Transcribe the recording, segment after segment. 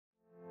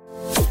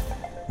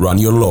run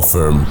your law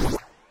firm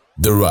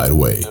the right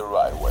way.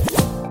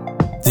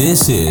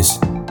 This is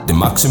the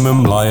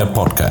Maximum Lawyer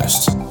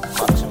Podcast.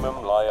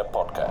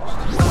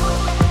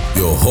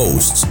 Your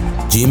hosts,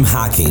 Jim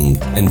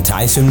Hacking and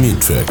Tyson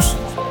Mutrux.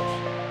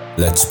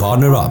 Let's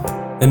partner up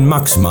and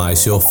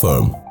maximize your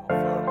firm.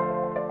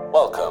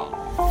 Welcome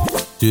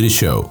to the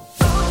show.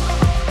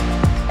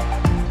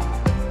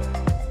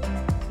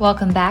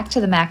 Welcome back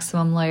to the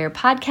Maximum Lawyer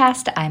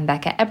Podcast. I'm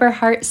Becca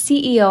Eberhart,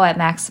 CEO at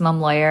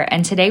Maximum Lawyer,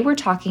 and today we're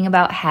talking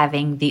about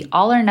having the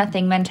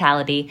all-or-nothing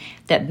mentality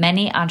that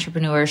many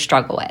entrepreneurs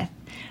struggle with.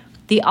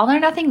 The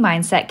all-or-nothing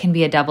mindset can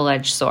be a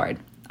double-edged sword.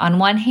 On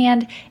one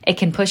hand, it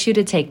can push you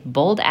to take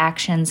bold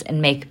actions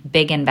and make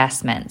big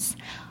investments.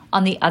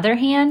 On the other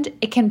hand,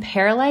 it can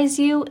paralyze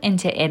you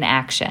into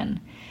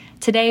inaction.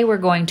 Today, we're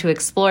going to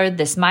explore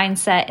this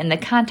mindset in the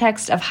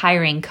context of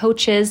hiring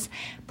coaches,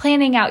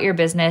 planning out your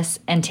business,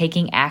 and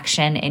taking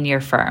action in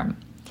your firm.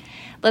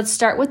 Let's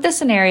start with the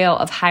scenario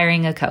of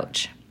hiring a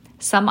coach.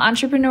 Some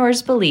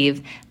entrepreneurs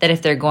believe that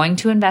if they're going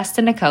to invest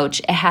in a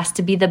coach, it has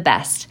to be the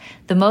best,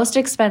 the most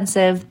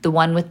expensive, the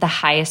one with the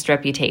highest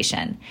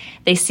reputation.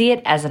 They see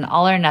it as an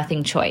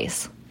all-or-nothing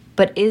choice.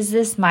 But is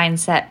this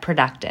mindset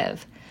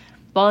productive?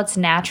 While it's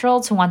natural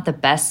to want the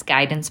best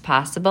guidance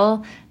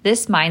possible,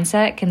 this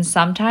mindset can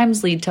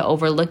sometimes lead to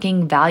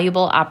overlooking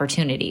valuable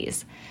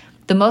opportunities.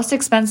 The most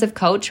expensive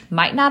coach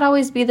might not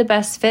always be the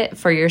best fit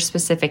for your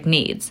specific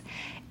needs.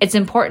 It's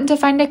important to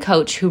find a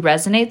coach who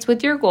resonates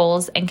with your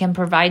goals and can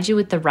provide you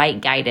with the right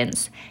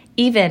guidance,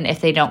 even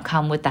if they don't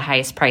come with the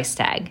highest price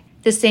tag.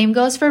 The same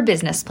goes for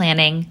business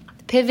planning,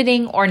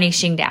 pivoting, or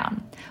niching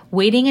down.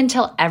 Waiting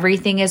until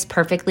everything is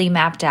perfectly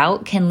mapped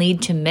out can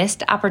lead to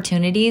missed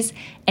opportunities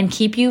and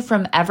keep you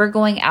from ever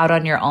going out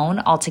on your own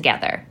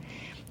altogether.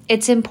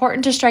 It's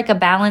important to strike a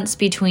balance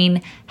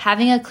between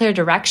having a clear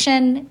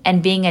direction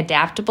and being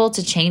adaptable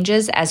to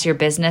changes as your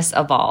business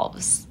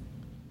evolves.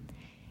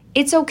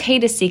 It's okay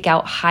to seek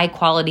out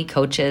high-quality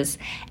coaches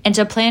and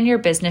to plan your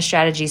business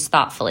strategies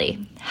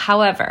thoughtfully.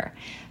 However,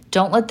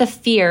 don't let the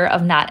fear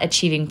of not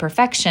achieving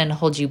perfection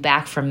hold you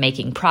back from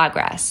making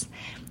progress.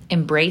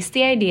 Embrace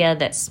the idea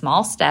that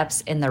small steps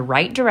in the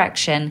right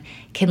direction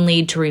can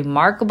lead to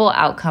remarkable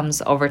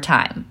outcomes over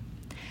time.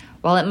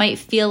 While it might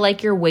feel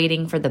like you're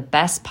waiting for the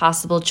best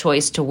possible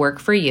choice to work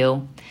for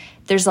you,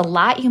 there's a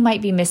lot you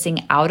might be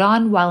missing out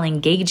on while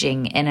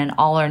engaging in an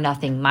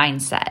all-or-nothing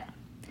mindset.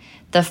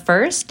 The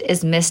first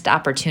is missed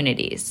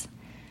opportunities.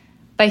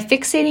 By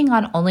fixating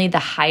on only the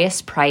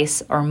highest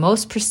price or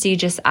most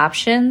prestigious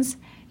options,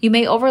 you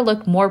may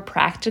overlook more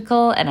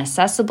practical and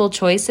accessible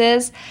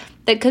choices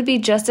that could be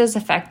just as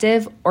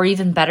effective or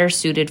even better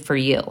suited for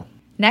you.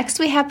 Next,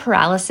 we have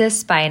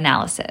paralysis by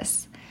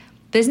analysis.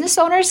 Business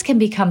owners can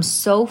become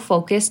so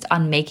focused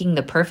on making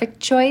the perfect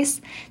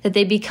choice that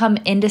they become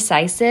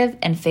indecisive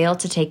and fail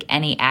to take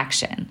any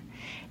action.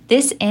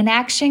 This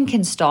inaction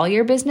can stall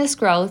your business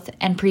growth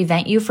and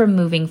prevent you from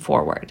moving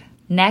forward.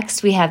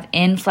 Next, we have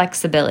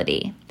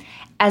inflexibility.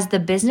 As the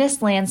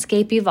business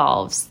landscape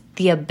evolves,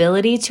 the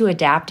ability to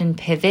adapt and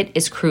pivot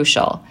is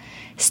crucial.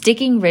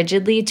 Sticking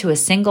rigidly to a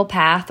single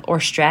path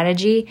or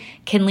strategy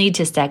can lead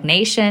to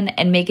stagnation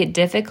and make it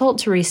difficult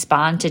to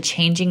respond to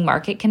changing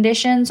market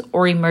conditions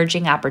or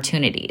emerging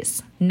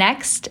opportunities.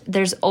 Next,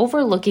 there's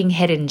overlooking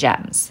hidden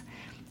gems.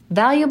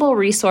 Valuable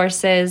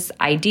resources,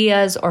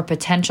 ideas, or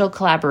potential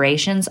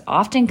collaborations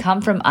often come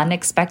from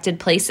unexpected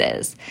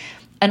places.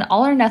 An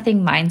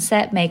all-or-nothing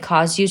mindset may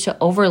cause you to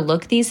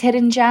overlook these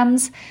hidden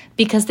gems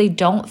because they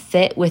don't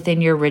fit within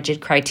your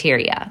rigid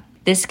criteria.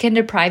 This can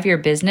deprive your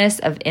business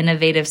of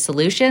innovative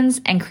solutions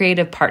and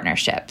creative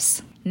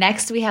partnerships.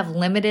 Next, we have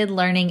limited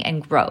learning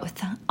and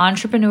growth.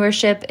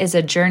 Entrepreneurship is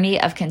a journey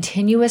of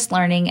continuous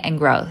learning and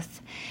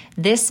growth.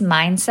 This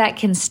mindset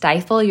can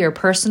stifle your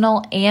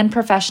personal and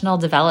professional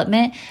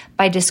development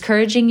by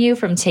discouraging you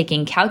from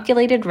taking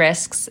calculated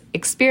risks,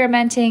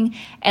 experimenting,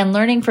 and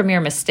learning from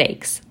your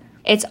mistakes.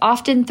 It's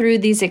often through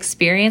these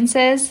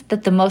experiences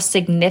that the most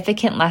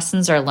significant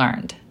lessons are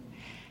learned.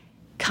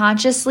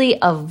 Consciously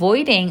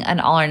avoiding an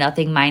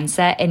all-or-nothing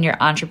mindset in your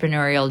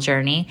entrepreneurial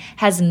journey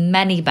has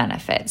many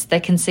benefits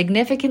that can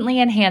significantly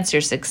enhance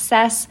your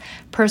success,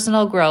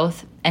 personal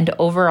growth, and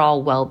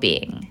overall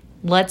well-being.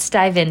 Let's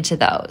dive into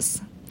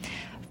those.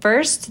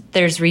 First,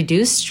 there's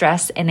reduced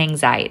stress and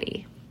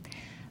anxiety.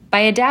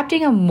 By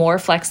adapting a more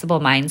flexible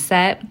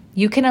mindset,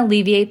 you can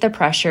alleviate the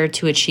pressure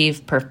to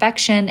achieve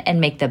perfection and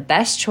make the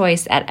best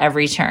choice at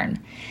every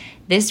turn.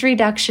 This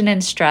reduction in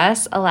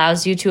stress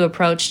allows you to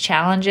approach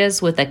challenges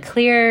with a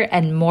clearer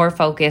and more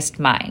focused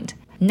mind.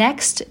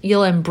 Next,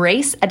 you'll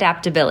embrace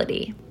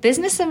adaptability.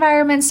 Business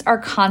environments are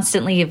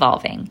constantly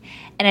evolving,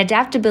 and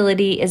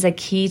adaptability is a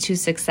key to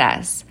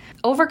success.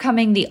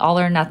 Overcoming the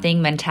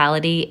all-or-nothing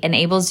mentality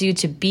enables you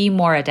to be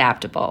more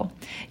adaptable.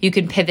 You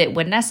can pivot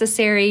when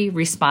necessary,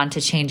 respond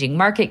to changing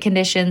market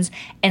conditions,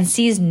 and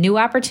seize new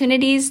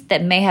opportunities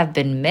that may have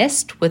been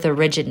missed with a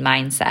rigid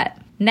mindset.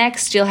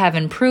 Next, you'll have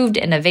improved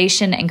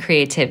innovation and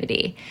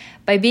creativity.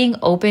 By being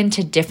open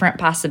to different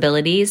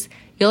possibilities,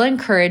 you'll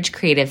encourage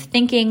creative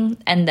thinking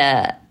and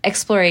the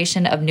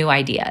exploration of new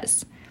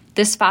ideas.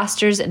 This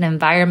fosters an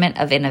environment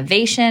of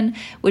innovation,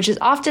 which is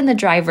often the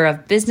driver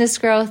of business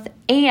growth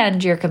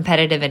and your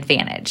competitive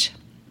advantage.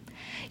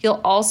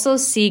 You'll also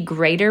see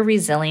greater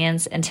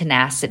resilience and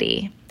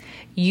tenacity.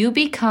 You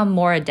become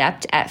more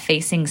adept at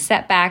facing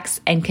setbacks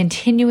and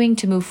continuing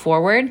to move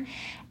forward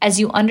as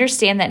you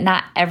understand that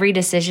not every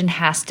decision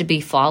has to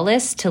be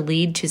flawless to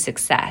lead to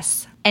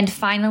success. And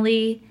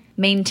finally,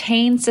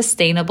 maintain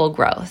sustainable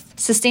growth.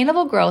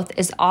 Sustainable growth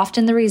is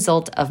often the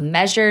result of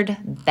measured,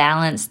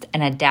 balanced,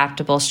 and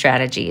adaptable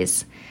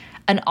strategies.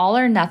 An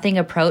all-or-nothing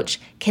approach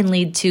can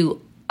lead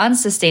to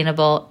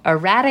unsustainable,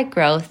 erratic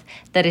growth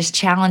that is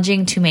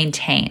challenging to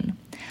maintain.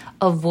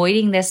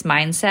 Avoiding this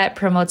mindset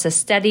promotes a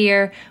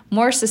steadier,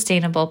 more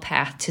sustainable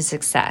path to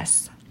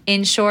success.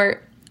 In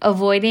short,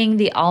 avoiding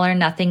the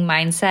all-or-nothing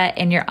mindset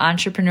in your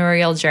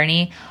entrepreneurial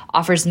journey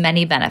offers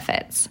many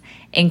benefits,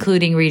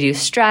 including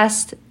reduced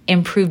stress,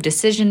 improved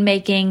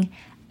decision-making,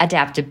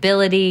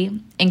 adaptability,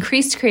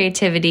 increased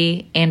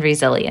creativity, and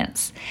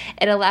resilience.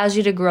 It allows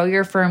you to grow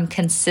your firm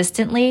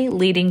consistently,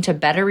 leading to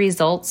better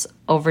results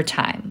over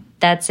time.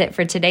 That's it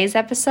for today's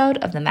episode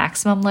of the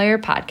Maximum Lawyer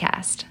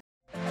Podcast.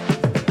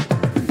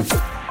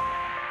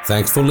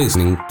 Thanks for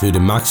listening to the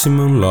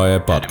Maximum Lawyer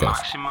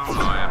Podcast.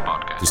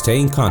 To stay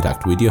in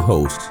contact with your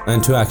host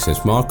and to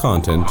access more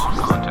content,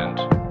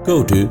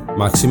 go to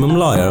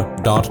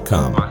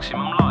MaximumLawyer.com.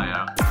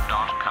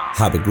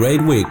 Have a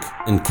great week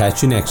and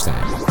catch you next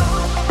time.